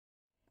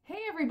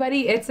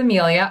Everybody, it's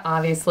Amelia,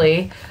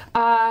 obviously.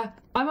 I'm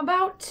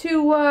about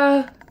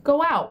to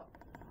go out.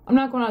 I'm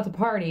not going out to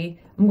party.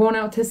 I'm going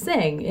out to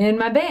sing in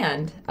my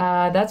band.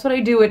 That's what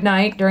I do at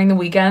night during the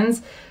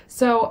weekends.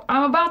 So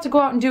I'm about to go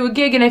out and do a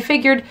gig, and I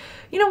figured,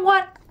 you know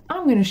what?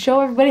 I'm going to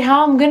show everybody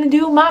how I'm going to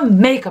do my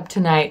makeup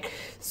tonight.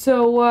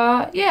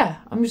 So, yeah,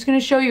 I'm just going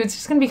to show you. It's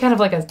just going to be kind of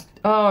like a...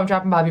 Oh, I'm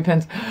dropping bobby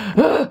pins.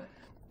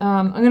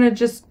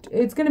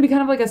 It's going to be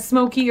kind of like a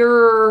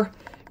smokier,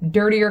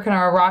 dirtier, kind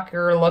of a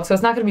rockier look. So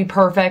it's not going to be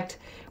perfect,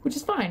 which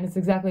is fine. It's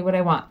exactly what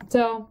I want.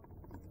 So,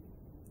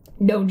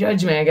 don't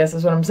judge me, I guess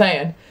is what I'm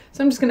saying.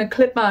 So I'm just going to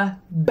clip my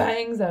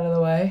bangs out of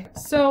the way.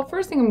 So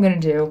first thing I'm going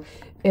to do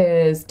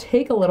is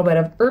take a little bit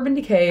of Urban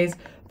Decay's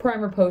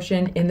Primer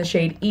Potion in the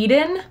shade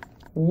Eden.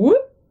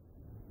 Whoop!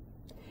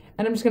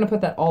 And I'm just going to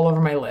put that all over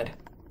my lid.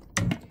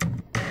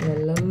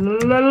 La, la,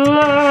 la,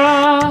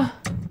 la.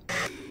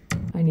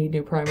 I need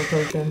new Primer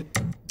Potion.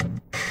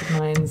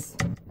 Mine's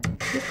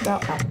just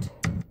about out.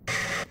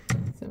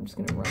 So I'm just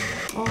going to run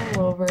that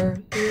all over.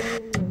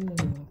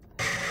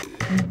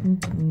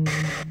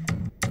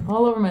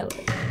 All over my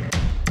lid.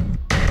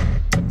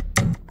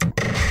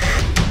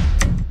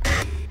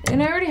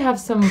 And I already have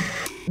some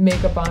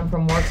makeup on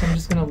from work, so I'm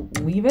just gonna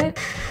leave it.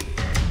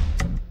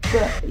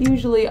 But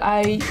usually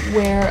I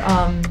wear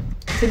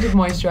tinted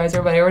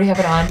moisturizer, but I already have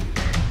it on.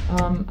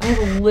 I have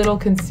a little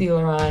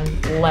concealer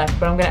on left,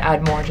 but I'm gonna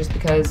add more just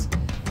because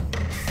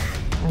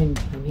I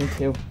need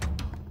to.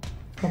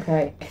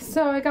 Okay,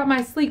 so I got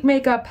my Sleek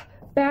Makeup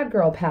Bad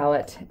Girl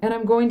palette, and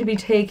I'm going to be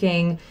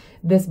taking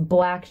this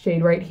black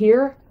shade right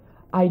here.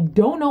 I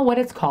don't know what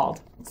it's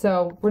called,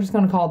 so we're just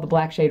gonna call it the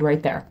black shade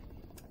right there.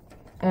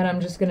 And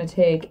I'm just gonna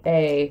take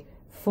a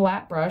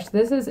flat brush.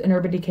 This is an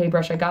Urban Decay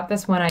brush. I got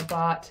this when I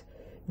bought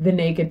the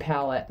Naked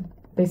palette.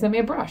 They sent me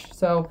a brush,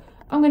 so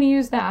I'm gonna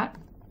use that.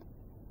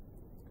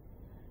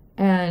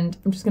 And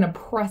I'm just gonna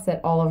press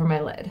it all over my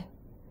lid.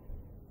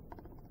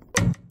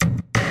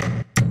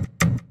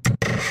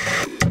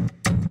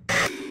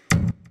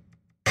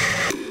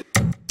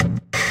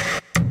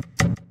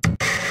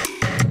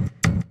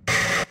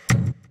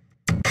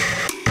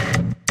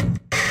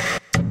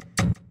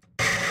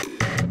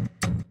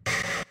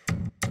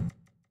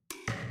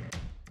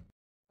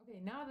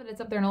 Now that it's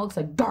up there and it looks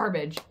like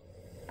garbage,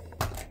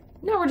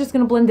 now we're just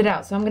going to blend it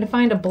out. So I'm going to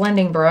find a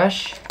blending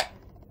brush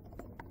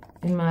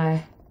in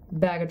my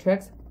bag of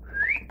tricks.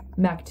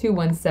 MAC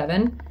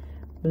 217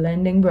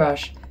 blending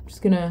brush. I'm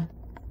just going to,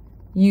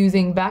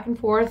 using back and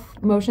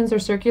forth motions or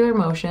circular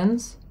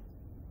motions,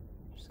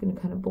 just going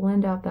to kind of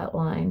blend out that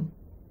line.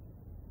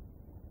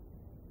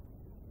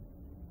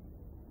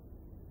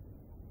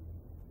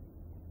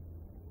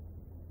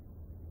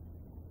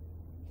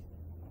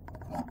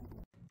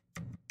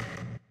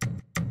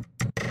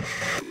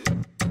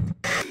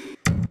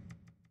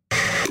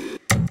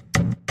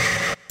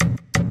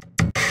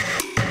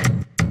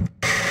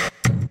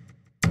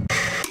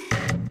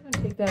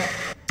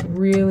 That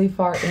really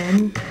far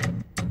in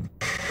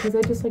because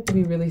I just like to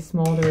be really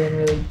smoldery and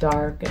really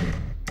dark, and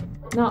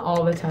not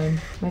all the time.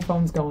 My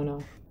phone's going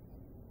off.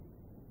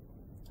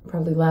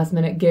 Probably last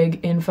minute gig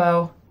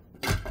info.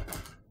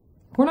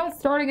 We're not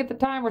starting at the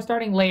time, we're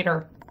starting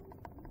later.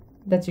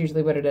 That's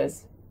usually what it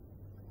is.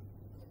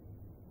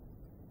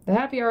 The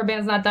happy hour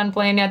band's not done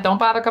playing yet. Don't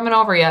bother coming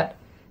over yet.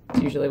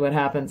 That's usually what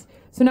happens.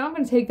 So now I'm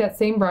going to take that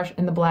same brush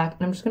in the black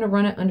and I'm just going to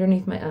run it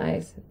underneath my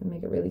eyes and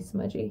make it really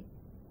smudgy.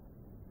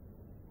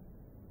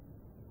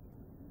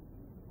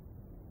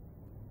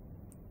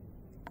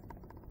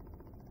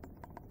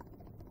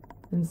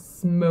 And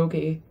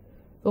smoky.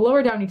 The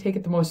lower down you take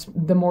it,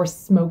 the more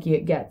smoky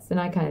it gets, and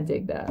I kind of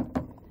dig that.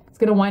 It's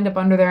gonna wind up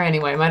under there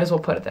anyway. Might as well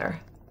put it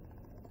there.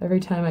 Every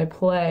time I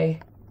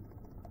play,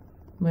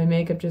 my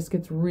makeup just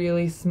gets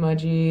really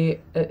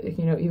smudgy.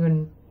 You know,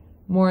 even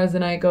more as the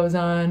night goes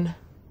on,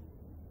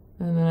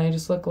 and then I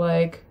just look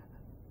like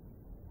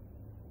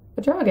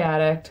a drug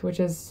addict, which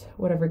is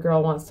what every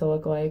girl wants to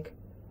look like.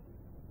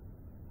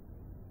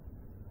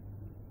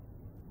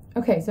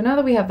 Okay, so now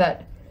that we have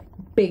that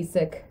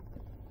basic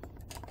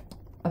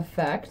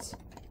effect,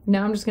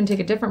 now I'm just going to take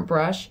a different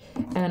brush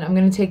and I'm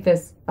going to take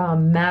this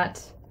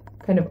matte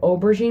kind of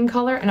aubergine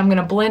color and I'm going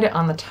to blend it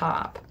on the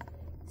top.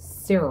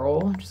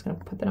 Cyril, I'm just going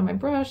to put that on my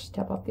brush,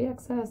 tap off the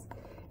excess,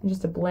 and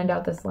just to blend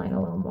out this line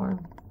a little more.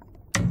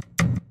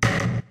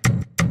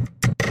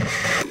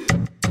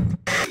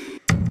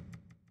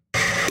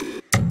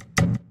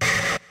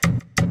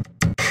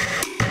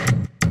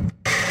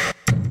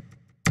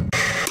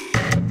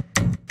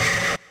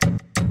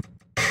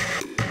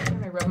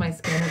 My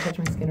skin or touch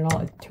my skin at all,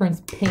 it turns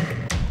pink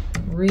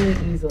really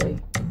easily.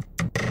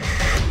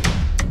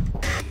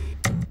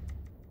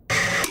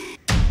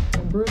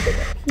 I'm bruised like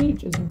a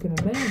peach, as you can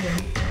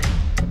imagine.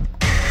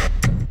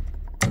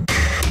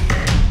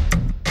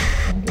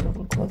 I'll get a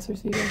little closer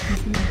so you guys can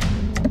see me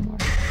a little more.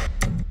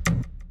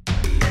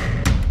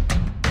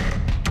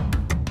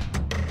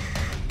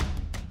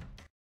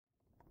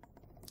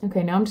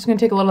 Okay, now I'm just going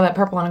to take a little of that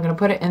purple and I'm going to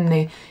put it in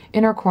the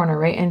inner corner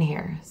right in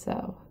here.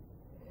 So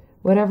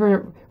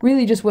whatever,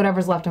 really just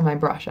whatever's left on my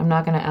brush. I'm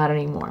not going to add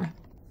any more.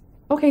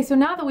 Okay, so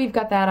now that we've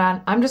got that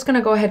on, I'm just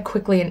gonna go ahead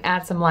quickly and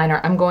add some liner.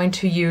 I'm going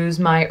to use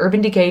my Urban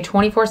Decay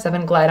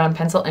 24/7 Glide On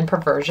Pencil in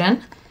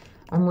Perversion.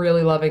 I'm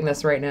really loving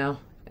this right now,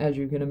 as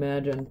you can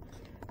imagine.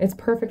 It's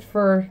perfect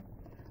for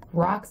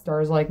rock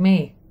stars like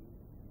me.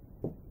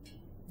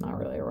 Not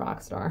really a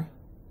rock star.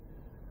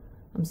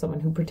 I'm someone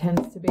who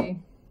pretends to be.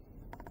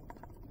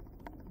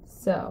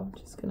 So,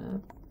 just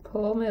gonna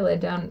pull my lid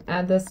down and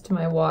add this to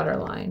my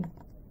waterline.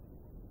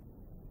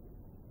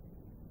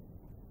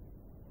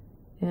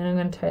 And I'm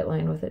gonna tight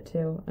line with it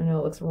too. I know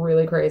it looks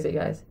really crazy,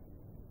 guys.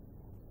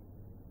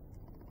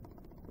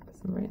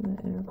 I'm right in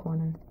the inner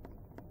corner.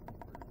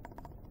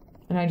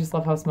 And I just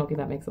love how smoky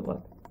that makes it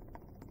look.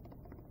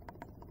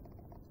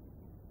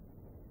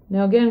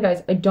 Now again,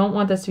 guys, I don't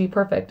want this to be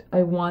perfect.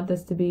 I want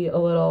this to be a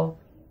little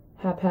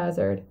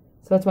haphazard.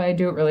 So that's why I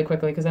do it really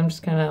quickly, because I'm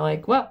just kind of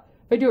like, well,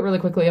 if I do it really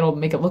quickly, it'll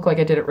make it look like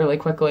I did it really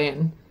quickly,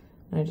 and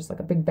I just like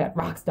a big bad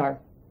rock star.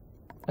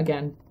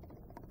 Again.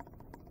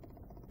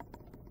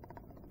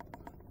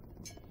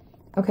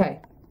 Okay.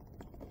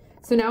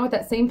 So now with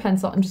that same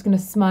pencil, I'm just going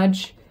to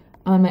smudge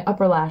on my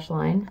upper lash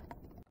line.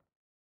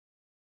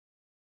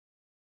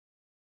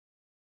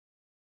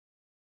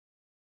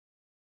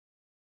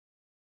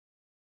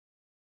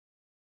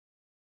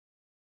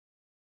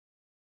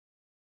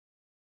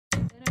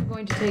 Then I'm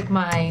going to take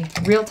my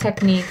Real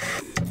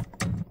Techniques,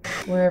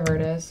 wherever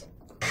it is.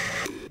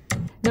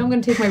 Now I'm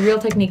going to take my Real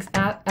Techniques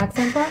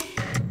accent brush,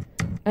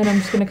 and I'm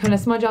just going to kind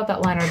of smudge out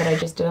that liner that I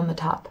just did on the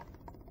top.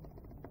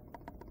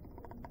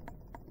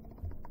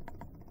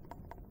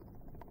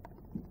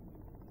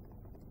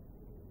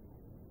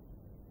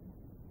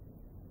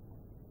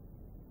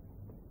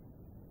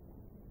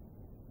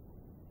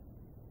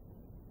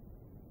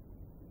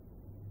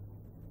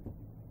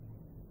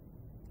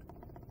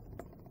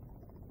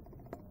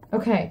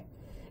 Okay,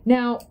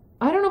 now,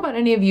 I don't know about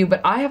any of you, but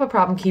I have a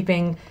problem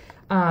keeping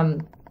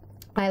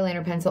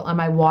eyeliner pencil on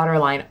my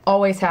waterline.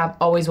 Always have,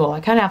 always will. I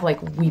kind of have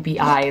like weepy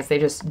eyes. They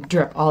just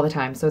drip all the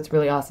time, so it's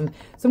really awesome.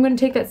 So I'm going to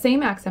take that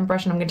same accent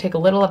brush and I'm going to take a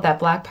little of that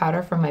black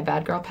powder from my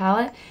Bad Girl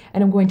palette,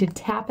 and I'm going to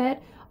tap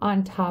it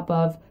on top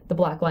of the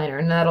black liner,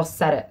 and that'll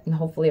set it, and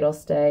hopefully it'll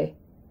stay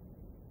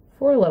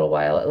for a little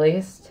while at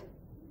least.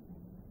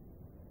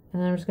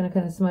 And then I'm just going to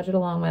kind of smudge it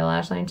along my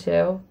lash line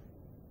too,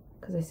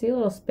 because I see a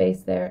little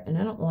space there and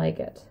I don't like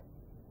it.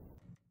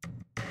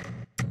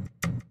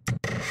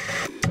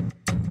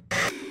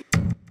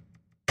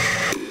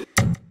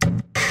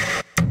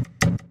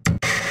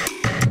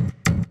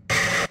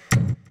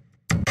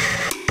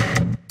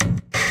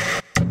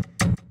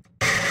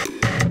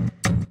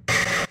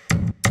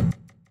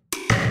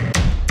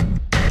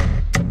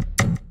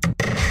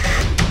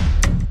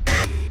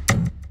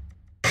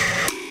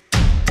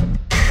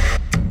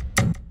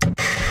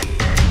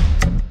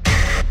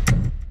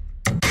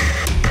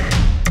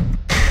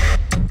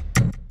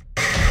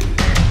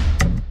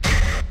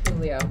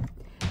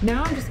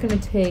 Now I'm just going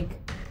to take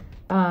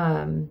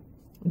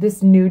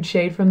this nude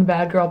shade from the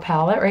Bad Girl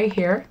palette right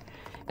here,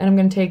 and I'm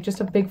going to take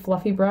just a big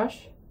fluffy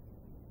brush.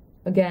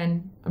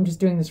 Again, I'm just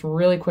doing this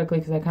really quickly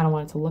because I kind of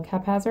want it to look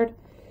haphazard.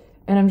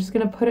 And I'm just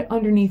going to put it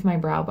underneath my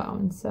brow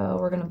bone. So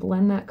we're going to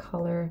blend that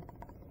color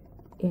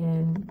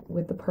in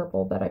with the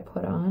purple that I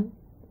put on.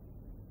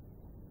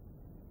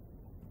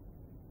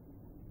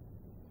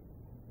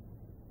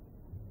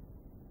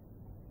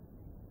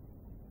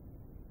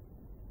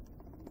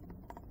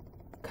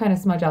 Kind of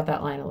smudge out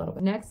that line a little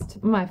bit.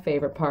 Next, my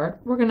favorite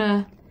part, we're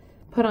gonna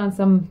put on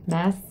some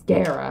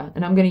mascara,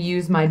 and I'm gonna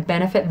use my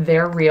Benefit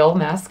They're Real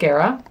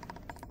mascara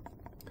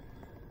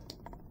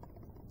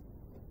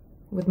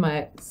with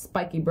my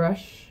spiky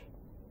brush.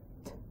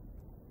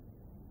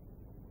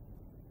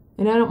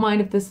 And I don't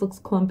mind if this looks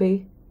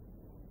clumpy.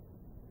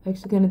 I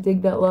actually kind of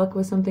dig that look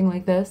with something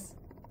like this.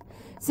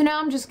 So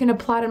now I'm just gonna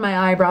plot in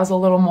my eyebrows a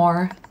little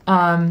more.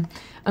 I'm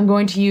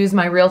going to use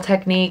my Real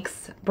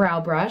Techniques brow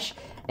brush.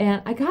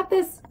 And I got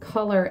this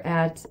color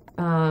at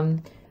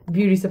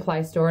beauty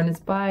supply store, and it's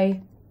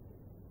by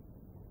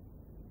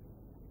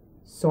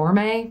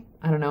Sorme,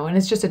 I don't know, and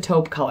it's just a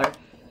taupe color.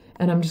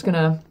 And I'm just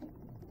gonna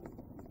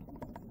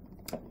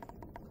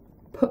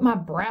put my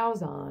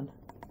brows on.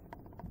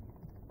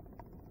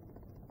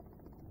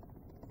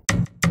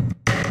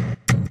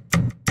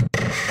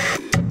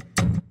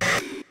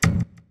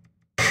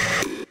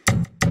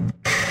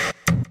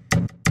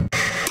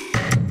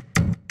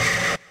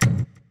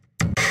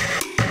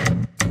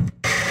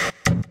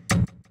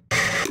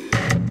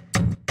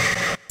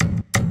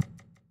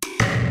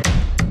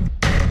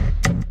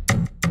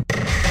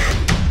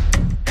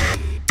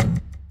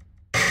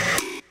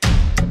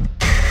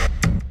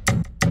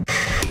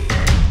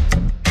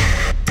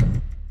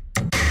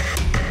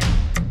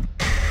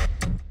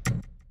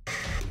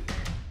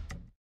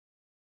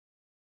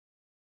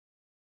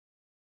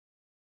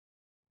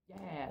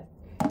 Yeah,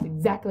 that's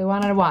exactly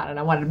what I wanted.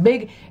 I wanted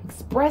big,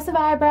 expressive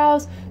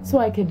eyebrows so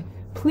I could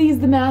please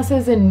the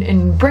masses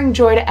and bring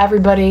joy to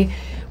everybody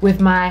with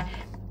my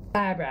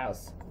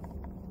eyebrows.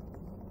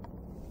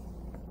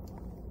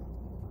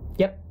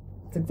 Yep,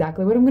 that's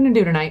exactly what I'm going to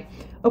do tonight.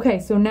 Okay,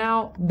 so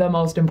now the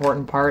most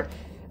important part.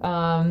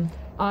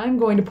 I'm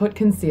going to put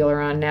concealer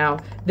on now.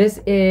 This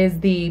is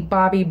the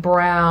Bobbi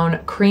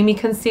Brown Creamy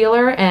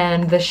Concealer,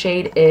 and the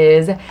shade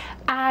is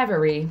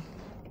Ivory.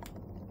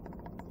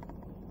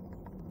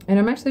 And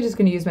I'm actually just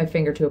going to use my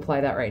finger to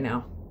apply that right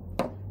now.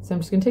 So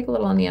I'm just going to take a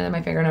little on the end of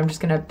my finger, and I'm just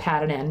going to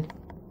pat it in.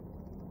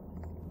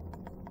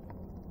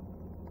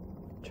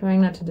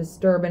 Trying not to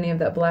disturb any of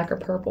that black or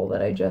purple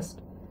that I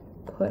just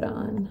put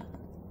on.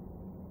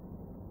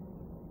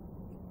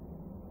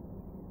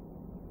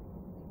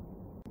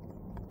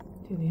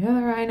 Do the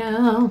other eye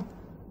now.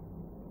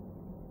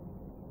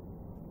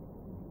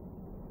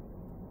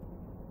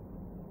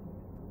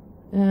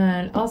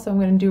 And also I'm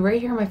going to do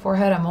right here on my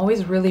forehead. I'm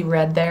always really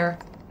red there.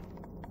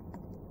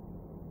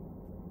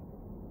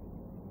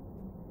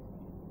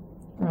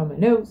 Around my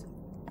nose.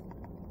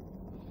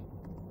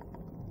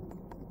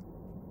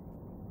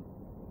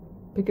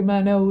 Picking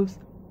my nose.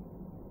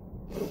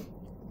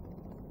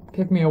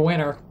 Pick me a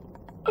winner.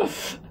 Oh,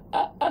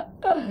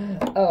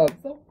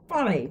 it's so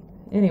funny.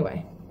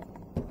 Anyway.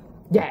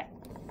 Yeah.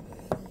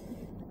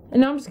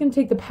 And now I'm just going to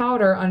take the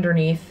powder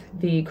underneath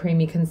the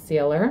creamy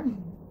concealer,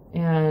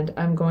 and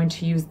I'm going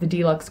to use the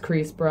Deluxe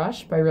Crease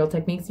brush by Real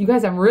Techniques. You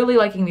guys, I'm really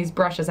liking these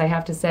brushes, I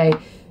have to say.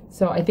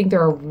 So I think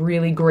they're a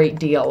really great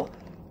deal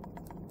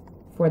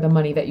for the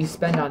money that you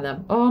spend on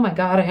them. Oh my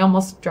god, I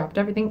almost dropped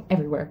everything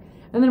everywhere.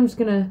 And then I'm just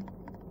going to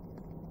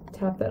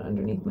tap that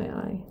underneath my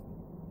eye.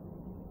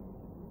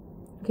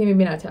 Okay,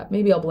 maybe not tap.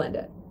 Maybe I'll blend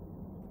it.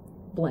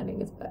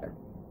 Blending is better.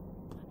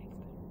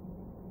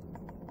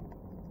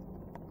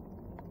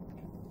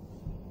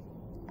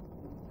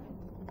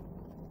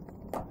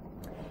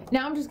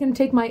 Now I'm just going to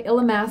take my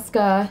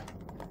Illamasqua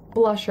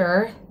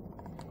blusher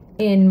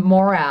in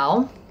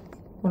Morale,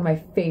 one of my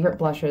favorite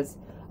blushes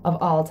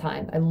of all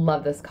time. I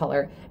love this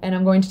color. And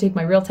I'm going to take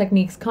my Real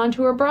Techniques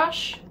contour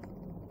brush,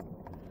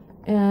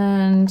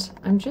 and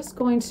I'm just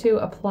going to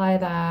apply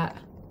that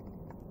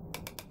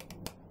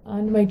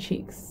on my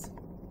cheeks.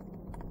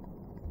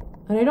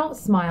 And I don't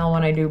smile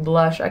when I do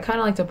blush. I kind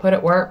of like to put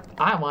it where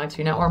I want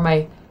to, not where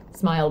my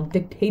smile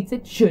dictates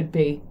it should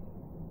be.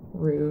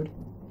 Rude.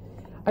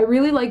 I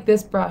really like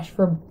this brush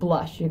for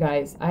blush, you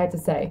guys. I have to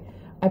say,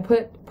 I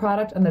put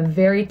product on the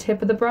very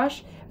tip of the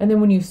brush, and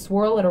then when you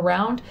swirl it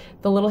around,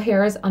 the little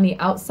hairs on the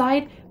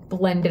outside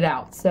blend it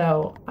out.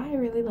 So I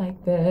really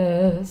like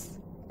this.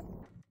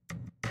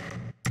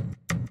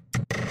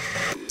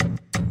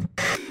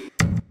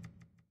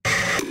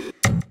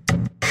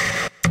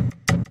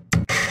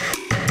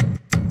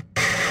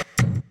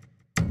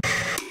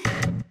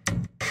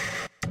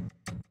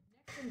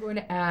 I'm going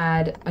to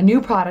add a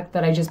new product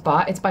that I just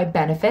bought. It's by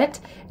Benefit,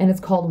 and it's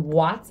called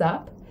What's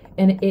Up,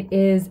 and it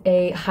is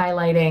a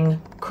highlighting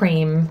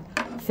cream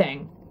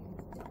thing.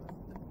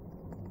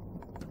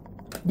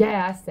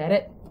 Yeah, I said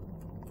it.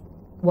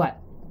 What?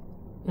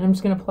 And I'm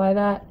just going to apply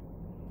that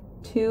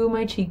to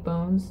my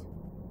cheekbones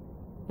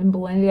and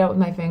blend it out with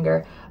my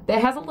finger. It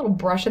has a little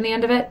brush on the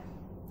end of it.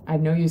 I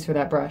have no use for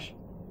that brush.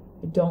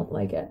 I don't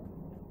like it.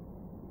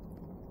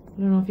 I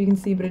don't know if you can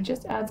see, but it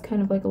just adds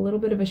kind of like a little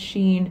bit of a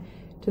sheen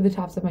to the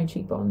tops of my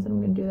cheekbones, and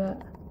I'm going to do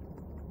that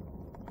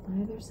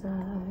either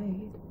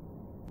side.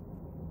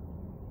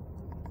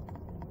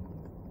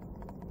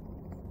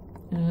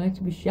 And I like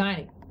to be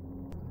shiny.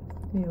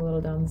 Maybe a little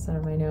down the center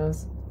of my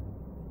nose,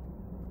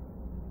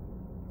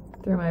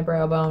 through my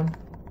brow bone.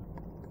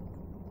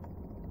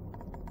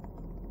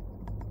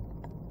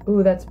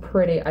 Ooh, that's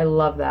pretty. I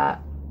love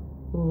that.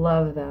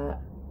 Love that.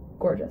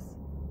 Gorgeous.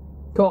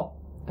 Cool.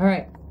 All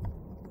right.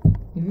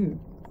 Ooh.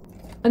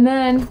 And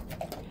then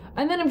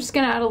I'm just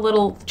going to add a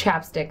little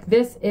chapstick.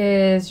 This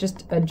is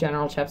just a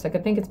general chapstick. I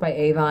think it's by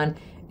Avon.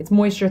 It's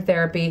Moisture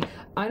Therapy.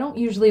 I don't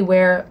usually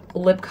wear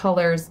lip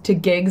colors to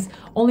gigs,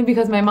 only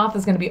because my mouth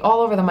is going to be all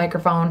over the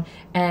microphone,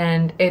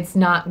 and it's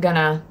not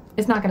gonna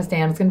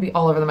stand. It's going to be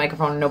all over the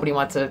microphone, and nobody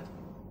wants a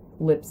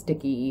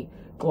lipsticky,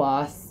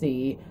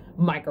 glossy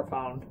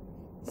microphone.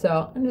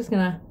 So I'm just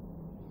going to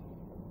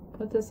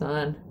put this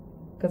on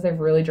because I have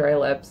really dry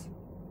lips,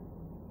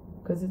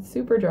 because it's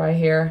super dry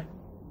here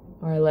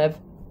where I live.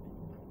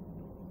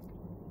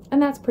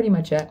 And that's pretty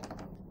much it.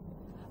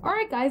 All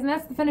right, guys, and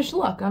that's the finished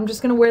look. I'm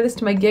just gonna wear this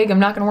to my gig. I'm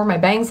not gonna wear my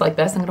bangs like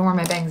this. I'm gonna wear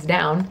my bangs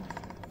down.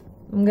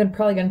 I'm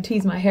probably gonna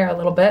tease my hair a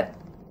little bit.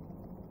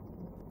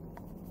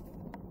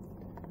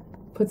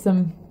 Put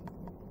some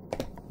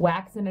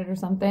wax in it or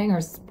something, or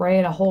spray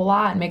it a whole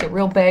lot and make it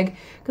real big,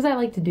 because I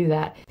like to do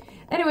that.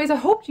 Anyways, I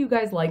hope you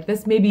guys like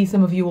this. Maybe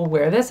some of you will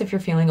wear this if you're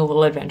feeling a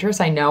little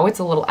adventurous. I know it's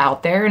a little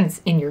out there and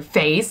it's in your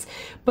face,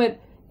 but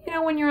you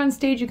know, when you're on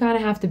stage, you kind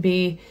of have to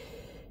be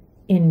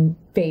in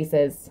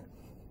faces.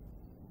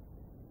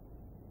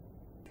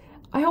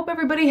 I hope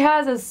everybody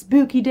has a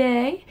spooky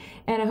day,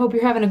 and I hope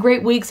you're having a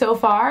great week so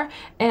far,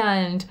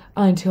 and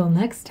until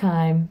next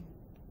time,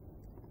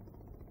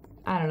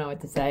 I don't know what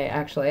to say,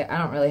 actually. I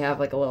don't really have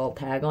like a little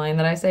tagline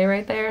that I say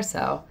right there,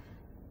 so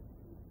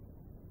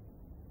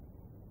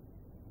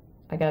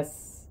I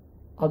guess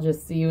I'll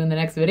just see you in the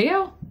next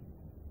video.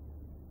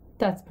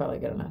 That's probably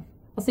good enough.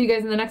 I'll see you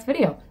guys in the next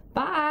video.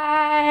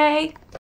 Bye!